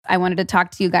I wanted to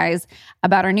talk to you guys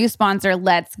about our new sponsor,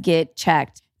 Let's Get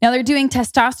Checked. Now, they're doing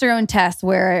testosterone tests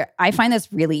where I find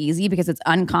this really easy because it's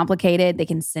uncomplicated. They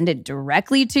can send it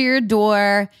directly to your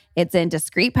door. It's in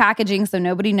discreet packaging so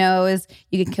nobody knows.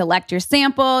 You can collect your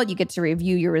sample. You get to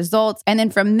review your results. And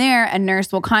then from there, a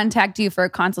nurse will contact you for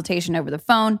a consultation over the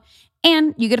phone,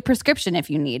 and you get a prescription if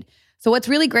you need. So what's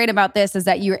really great about this is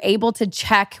that you're able to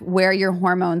check where your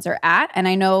hormones are at. And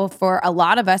I know for a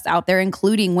lot of us out there,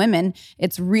 including women,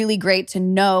 it's really great to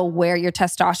know where your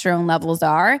testosterone levels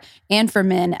are, and for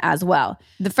men as well.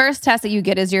 The first test that you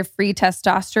get is your free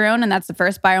testosterone, and that's the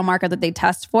first biomarker that they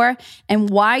test for. And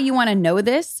why you want to know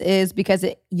this is because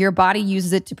your body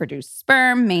uses it to produce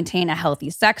sperm, maintain a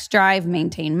healthy sex drive,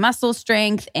 maintain muscle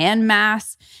strength and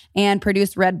mass, and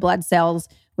produce red blood cells,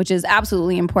 which is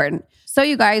absolutely important. So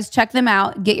you guys, check them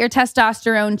out. Get your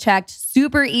testosterone checked.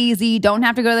 Super easy. Don't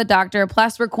have to go to the doctor.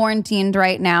 Plus, we're quarantined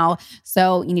right now,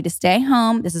 so you need to stay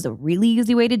home. This is a really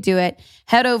easy way to do it.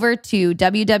 Head over to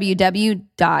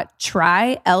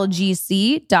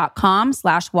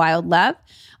www.trylgc.com/wildlove.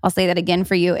 I'll say that again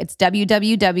for you. It's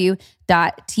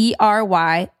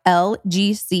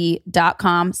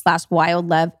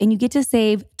www.trylgc.com/wildlove, and you get to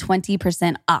save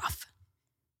 20% off.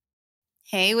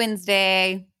 Hey,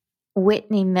 Wednesday.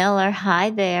 Whitney Miller,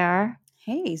 hi there.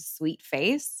 Hey, sweet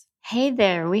face. Hey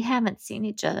there. We haven't seen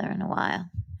each other in a while.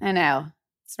 I know.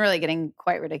 It's really getting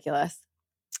quite ridiculous.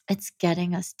 It's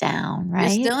getting us down,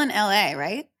 right? You're still in LA,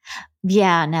 right?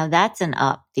 Yeah, now that's an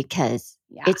up because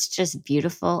it's just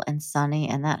beautiful and sunny,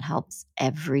 and that helps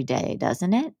every day,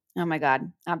 doesn't it? Oh my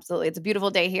God. Absolutely. It's a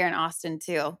beautiful day here in Austin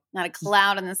too. Not a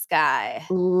cloud in the sky.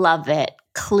 Love it.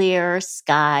 Clear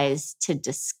skies to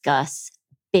discuss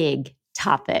big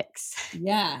topics.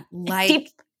 Yeah.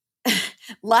 Like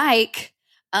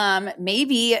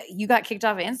maybe you got kicked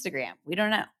off of Instagram. We don't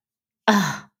know.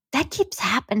 That keeps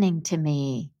happening to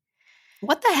me.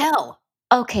 What the hell?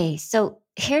 Okay, so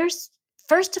first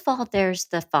of all, there's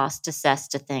the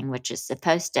FOSTA-SESTA thing, which is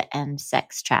supposed to end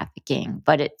sex trafficking,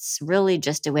 but it's really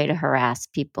just a way to harass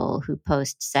people who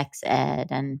post sex ed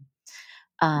and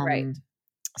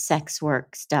sex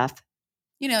work stuff.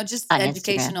 You know, just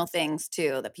educational things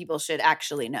too that people should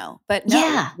actually know. But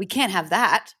no, we can't have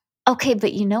that. Okay,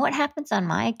 but you know what happens on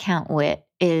my account, Whit,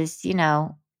 is,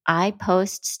 I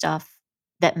post stuff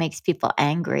that makes people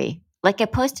angry. Like I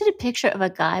posted a picture of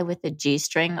a guy with a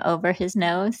G-string over his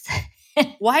nose.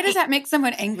 Why does that make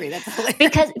someone angry? That's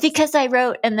hilarious. Because I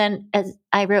wrote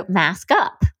mask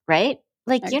up, right?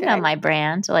 Like, you know my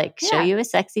brand, like show you a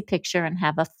sexy picture and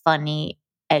have a funny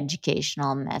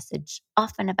educational message,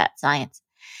 often about science.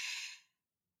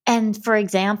 And for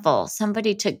example,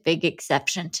 somebody took big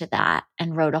exception to that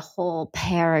and wrote a whole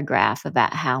paragraph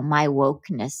about how my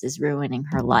wokeness is ruining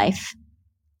her life.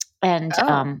 And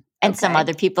some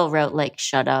other people wrote like,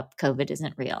 shut up, COVID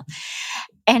isn't real.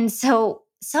 And so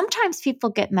sometimes people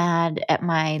get mad at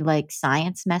my like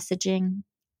science messaging.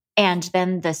 And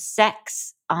then the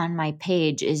sex on my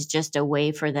page is just a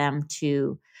way for them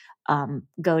to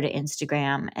go to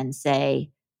Instagram and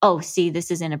say, oh, see, this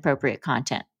is inappropriate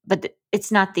content. But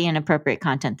it's not the inappropriate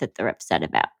content that they're upset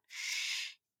about.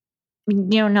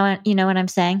 You know what I'm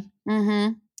saying?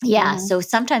 Mm-hmm. Yeah. Mm-hmm. So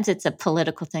sometimes it's a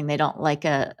political thing. They don't like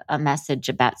a message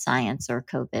about science or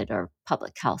COVID or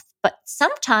public health. But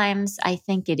sometimes I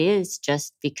think it is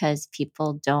just because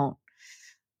people don't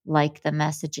like the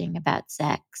messaging about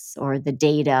sex or the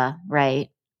data, right?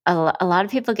 A lot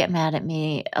of people get mad at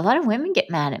me. A lot of women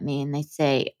get mad at me and they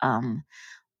say,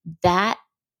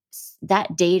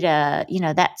 that data,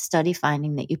 that study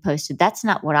finding that you posted, that's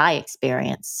not what I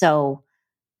experienced. So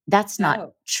that's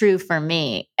not true for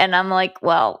me. And I'm like,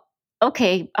 well,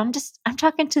 okay, I'm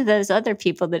talking to those other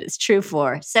people that it's true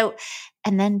for. So,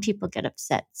 and then people get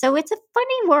upset. So it's a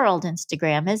funny world,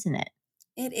 Instagram, isn't it?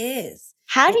 It is.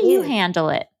 How do you handle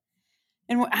it?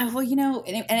 And well,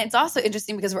 and it's also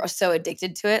interesting because we're so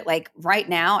addicted to it. Like right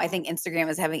now, I think Instagram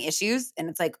is having issues and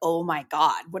it's like, oh my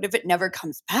God, what if it never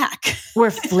comes back? We're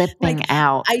flipping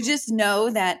out. I just know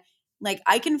that like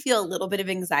I can feel a little bit of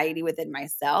anxiety within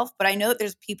myself, but I know that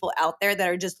there's people out there that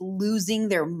are just losing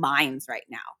their minds right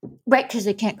now. Right, because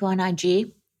they can't go on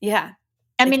IG. Yeah.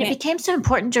 I mean, it became so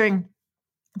important during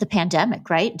the pandemic,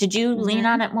 right? Did you lean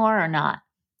on it more or not?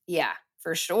 Yeah,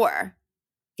 for sure.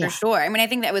 For sure. I mean, I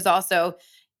think that was also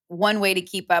one way to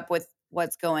keep up with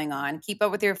what's going on, keep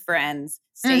up with your friends,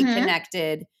 stay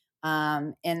connected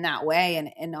in that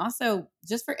way. And also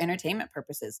just for entertainment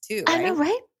purposes too. Right? I know,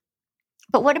 right?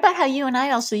 But what about how you and I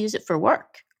also use it for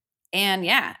work? And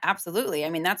yeah, absolutely.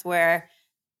 I mean, that's like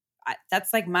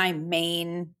my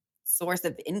main source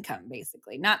of income,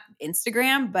 basically. Not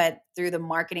Instagram, but through the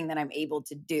marketing that I'm able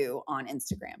to do on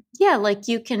Instagram. Yeah, like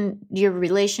your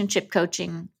relationship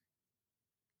coaching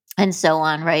and so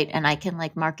on, right? And I can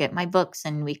like market my books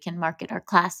and we can market our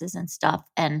classes and stuff.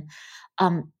 And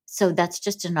so that's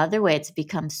just another way it's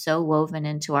become so woven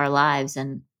into our lives.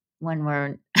 And when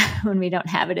when we don't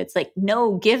have it, it's like,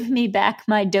 no, give me back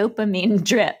my dopamine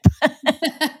drip.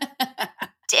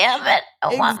 Damn it.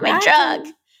 I want my drug.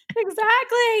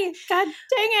 Exactly. God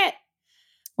dang it.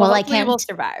 Well, hopefully we'll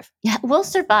survive. Yeah, we'll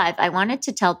survive. I wanted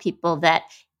to tell people that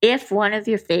if one of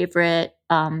your favorite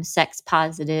sex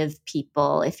positive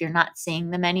people, if you're not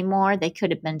seeing them anymore, they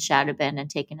could have been shadow banned and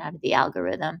taken out of the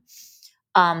algorithm.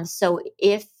 So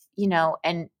if,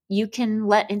 and you can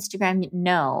let Instagram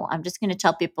know, I'm just going to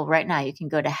tell people right now, you can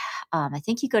go to, I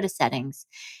think you go to settings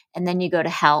and then you go to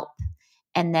help.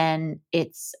 And then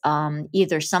it's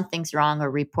either something's wrong or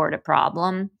report a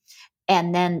problem.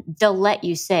 And then they'll let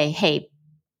you say, hey,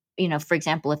 for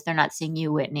example, if they're not seeing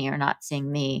you, Whitney, or not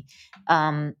seeing me,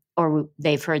 or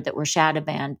they've heard that we're shadow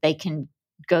banned, they can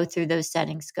go through those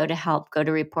settings, go to help, go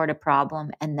to report a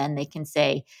problem, and then they can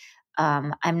say,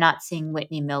 I'm not seeing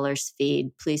Whitney Miller's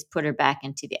feed. Please put her back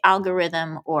into the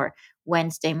algorithm. Or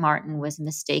Wednesday Martin was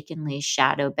mistakenly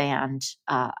shadow banned.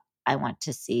 I want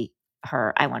to see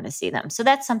her. I want to see them. So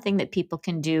that's something that people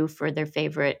can do for their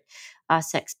favorite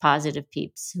sex positive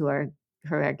peeps who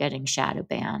are getting shadow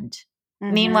banned.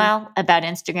 Mm-hmm. Meanwhile, about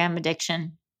Instagram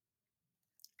addiction,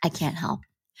 I can't help.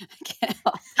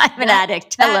 I'm an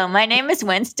addict. Hello, my name is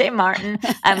Wednesday Martin.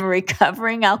 I'm a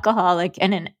recovering alcoholic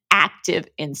and an active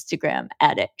Instagram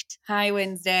addict. Hi,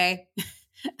 Wednesday.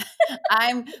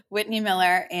 I'm Whitney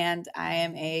Miller, and I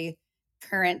am a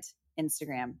current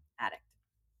Instagram addict.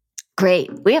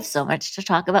 Great. We have so much to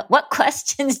talk about. What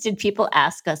questions did people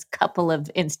ask us, couple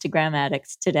of Instagram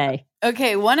addicts today?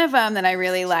 Okay, one of them that I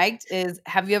really liked is,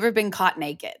 have you ever been caught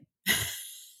naked?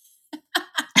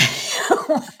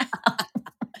 Wow.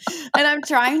 And I'm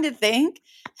trying to think,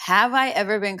 have I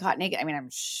ever been caught naked? I mean, I'm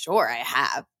sure I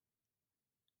have.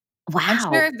 Wow. I'm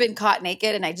sure I've been caught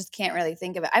naked and I just can't really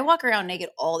think of it. I walk around naked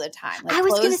all the time. I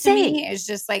was going to say, me, it's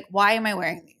just like, why am I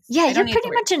wearing these? Yeah, you're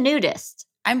pretty much a nudist.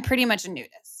 I'm pretty much a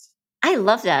nudist. I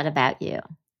love that about you.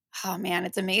 Oh man,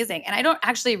 it's amazing. And I don't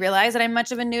actually realize that I'm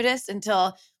much of a nudist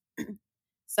until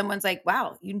someone's like,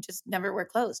 wow, you just never wear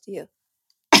clothes, do you?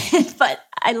 But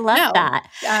I love that.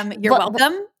 You're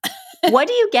welcome. What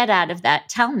do you get out of that?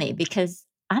 Tell me, because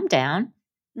I'm down.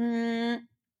 I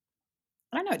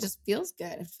don't know. It just feels good.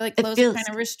 I feel like clothes are kind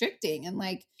of restricting and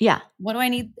like, yeah. What do I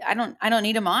need? I don't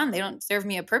need them on. They don't serve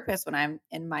me a purpose when I'm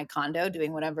in my condo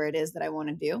doing whatever it is that I want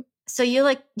to do. So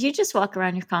you just walk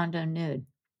around your condo nude.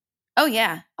 Oh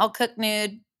yeah. I'll cook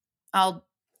nude. I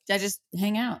just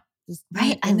hang out.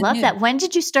 Right. I love that. When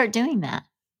did you start doing that?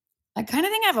 I kind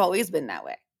of think I've always been that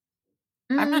way.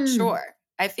 I'm not sure.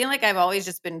 I feel like I've always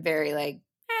just been very like,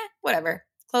 whatever.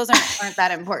 Clothes aren't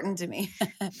that important to me.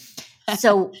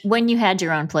 So when you had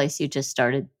your own place, you just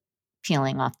started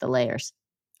peeling off the layers.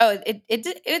 Oh,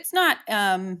 it's not.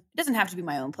 It doesn't have to be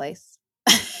my own place.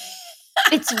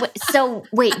 So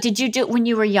wait, did you do it when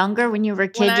you were younger? When you were a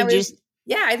kid,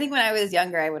 Yeah, I think when I was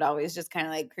younger, I would always just kind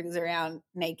of like cruise around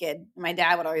naked. My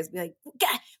dad would always be like,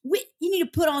 "God, you need to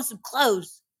put on some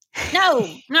clothes." No,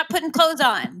 I'm not putting clothes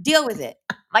on. Deal with it.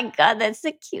 Oh my God, that's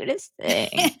the cutest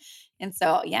thing. And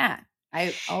so, yeah,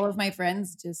 all of my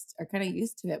friends just are kind of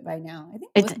used to it by now.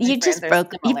 I think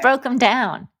you broke them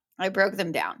down. I broke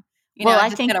them down. I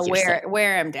think gotta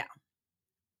wear them down.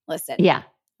 Listen, yeah,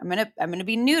 I'm gonna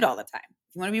be nude all the time.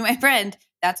 If you want to be my friend,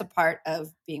 that's a part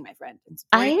of being my friend. And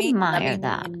I admire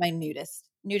that in my nudist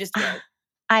way.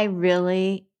 I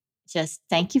really just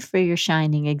thank you for your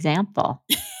shining example.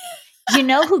 You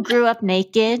know who grew up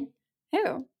naked?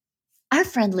 Who? Our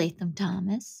friend Latham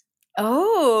Thomas.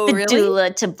 Oh, the really?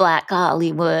 doula to Black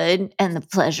Hollywood and the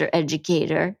pleasure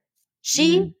educator.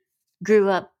 She grew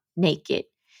up naked.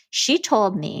 She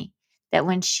told me that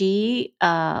when she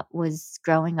was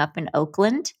growing up in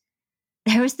Oakland,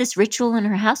 there was this ritual in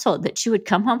her household that she would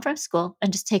come home from school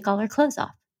and just take all her clothes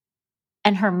off.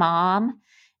 And her mom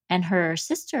and her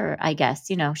sister, I guess,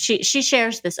 she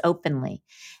shares this openly.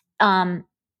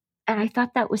 And I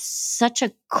thought that was such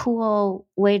a cool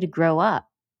way to grow up.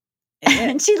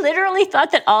 And she literally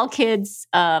thought that all kids,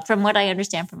 from what I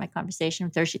understand from my conversation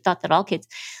with her, she thought that all kids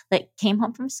came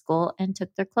home from school and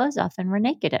took their clothes off and were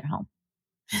naked at home.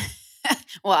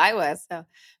 Well, I was, so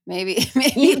maybe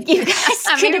you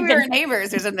guys maybe we were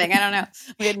neighbors or something. I don't know.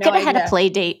 We had no idea. Had a play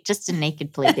date, just a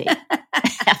naked play date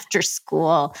after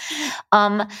school.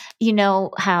 You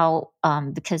know how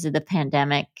because of the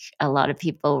pandemic, a lot of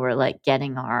people were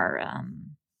getting our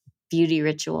beauty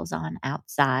rituals on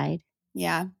outside.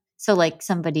 Yeah. So like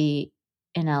somebody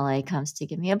in LA comes to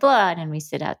give me a blood and we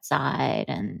sit outside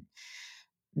and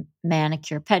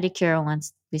manicure, pedicure.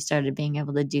 Once we started being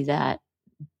able to do that,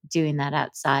 doing that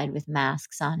outside with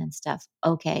masks on and stuff.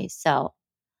 Okay, so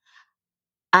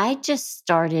I just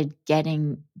started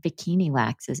getting bikini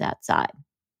waxes outside.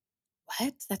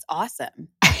 What? That's awesome.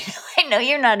 I know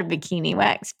you're not a bikini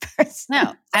wax person.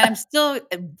 No, and I'm still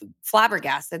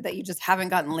flabbergasted that you just haven't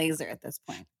gotten laser at this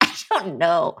point. I don't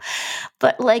know.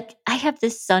 But like I have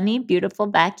this sunny, beautiful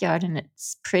backyard and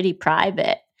it's pretty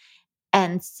private.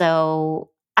 And so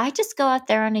I just go out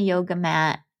there on a yoga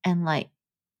mat and like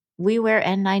we wear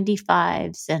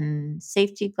N95s and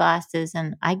safety glasses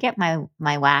and I get my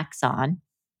wax on.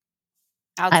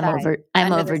 Outside,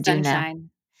 I'm overdue now.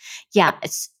 Yeah,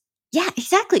 yeah,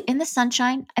 exactly. In the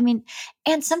sunshine. I mean,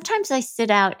 and sometimes I sit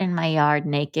out in my yard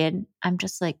naked. I'm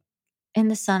just like in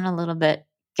the sun a little bit,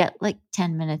 get like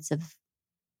 10 minutes of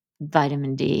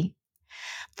vitamin D.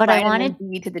 But I wanted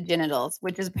D to the genitals,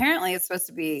 which is apparently it's supposed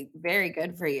to be very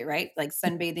good for you, right? Like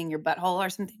sunbathing your butthole or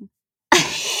something.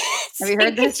 Have you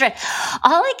heard this? Right.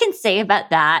 All I can say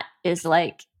about that is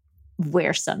like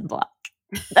wear sunblock.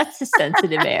 That's a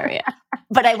sensitive area.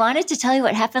 But I wanted to tell you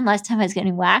what happened last time I was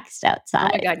getting waxed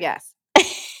outside. Oh my God, yes.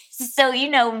 So,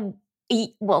 you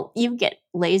get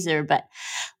laser, but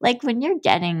like when you're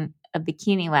getting a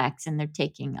bikini wax and they're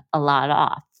taking a lot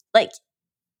off, like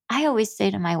I always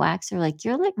say to my waxer, like,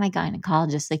 you're like my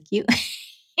gynecologist. Like you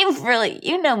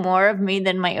know more of me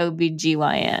than my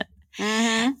OBGYN.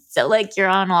 Mm-hmm. So like you're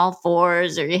on all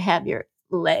fours or you have your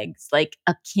legs like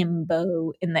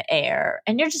akimbo in the air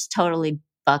and you're just totally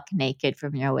buck naked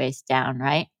from your waist down,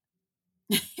 right?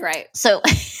 Right. So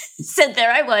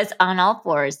there I was on all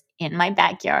fours in my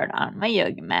backyard on my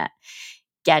yoga mat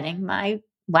getting my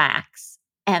wax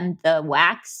and the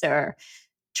waxer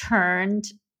turned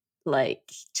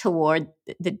like toward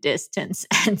the distance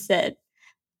and said,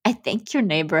 I think your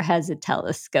neighbor has a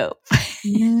telescope.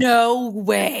 No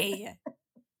way.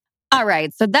 All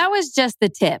right. So that was just the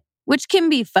tip, which can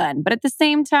be fun, but at the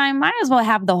same time, might as well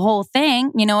have the whole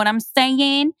thing. You know what I'm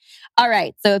saying? All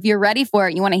right. So if you're ready for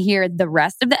it, you want to hear the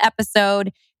rest of the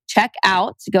episode, check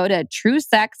out, go to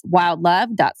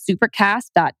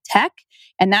truesexwildlove.supercast.tech.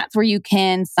 And that's where you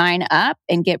can sign up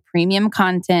and get premium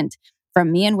content from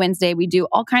me and Wednesday. We do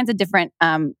all kinds of different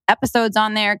episodes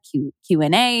on there,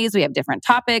 Q&As. We have different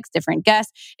topics, different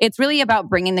guests. It's really about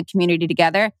bringing the community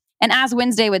together. And as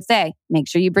Wednesday would say, make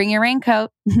sure you bring your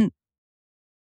raincoat.